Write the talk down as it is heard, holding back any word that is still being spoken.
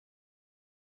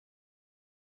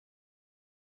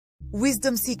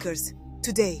Wisdom seekers,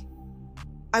 today,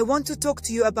 I want to talk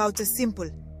to you about a simple,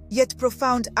 yet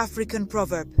profound African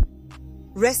proverb.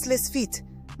 Restless feet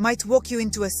might walk you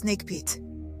into a snake pit.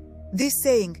 This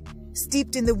saying,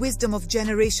 steeped in the wisdom of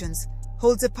generations,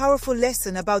 holds a powerful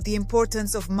lesson about the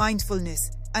importance of mindfulness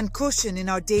and caution in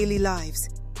our daily lives.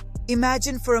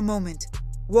 Imagine for a moment,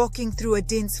 walking through a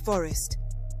dense forest.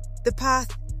 The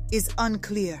path is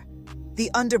unclear,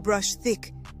 the underbrush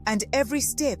thick, and every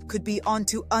step could be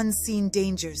onto unseen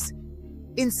dangers.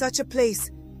 In such a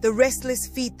place, the restless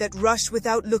feet that rush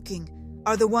without looking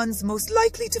are the ones most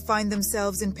likely to find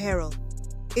themselves in peril.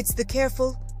 It's the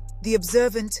careful, the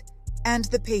observant, and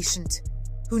the patient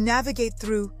who navigate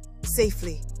through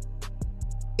safely.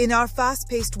 In our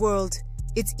fast-paced world,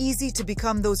 it's easy to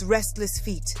become those restless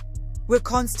feet. We're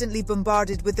constantly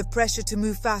bombarded with the pressure to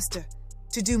move faster,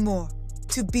 to do more,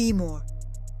 to be more.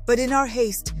 But in our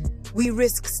haste, we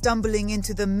risk stumbling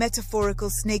into the metaphorical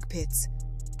snake pits,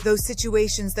 those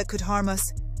situations that could harm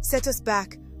us, set us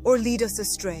back, or lead us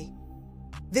astray.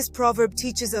 This proverb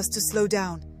teaches us to slow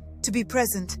down, to be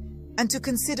present, and to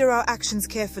consider our actions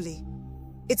carefully.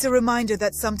 It's a reminder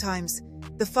that sometimes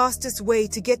the fastest way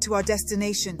to get to our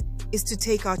destination is to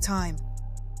take our time.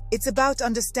 It's about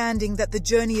understanding that the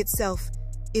journey itself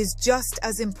is just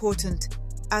as important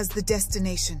as the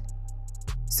destination.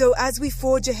 So as we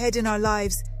forge ahead in our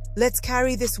lives, let's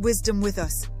carry this wisdom with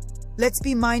us. Let's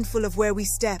be mindful of where we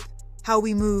step, how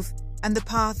we move, and the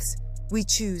paths we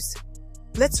choose.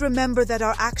 Let's remember that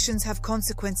our actions have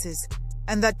consequences,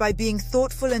 and that by being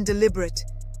thoughtful and deliberate,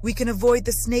 we can avoid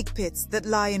the snake pits that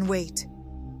lie in wait.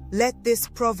 Let this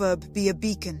proverb be a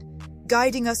beacon,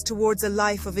 guiding us towards a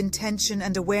life of intention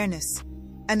and awareness.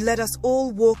 And let us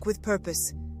all walk with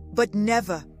purpose, but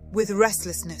never with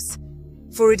restlessness.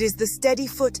 For it is the steady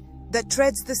foot that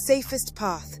treads the safest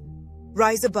path.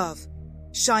 Rise above,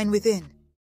 shine within.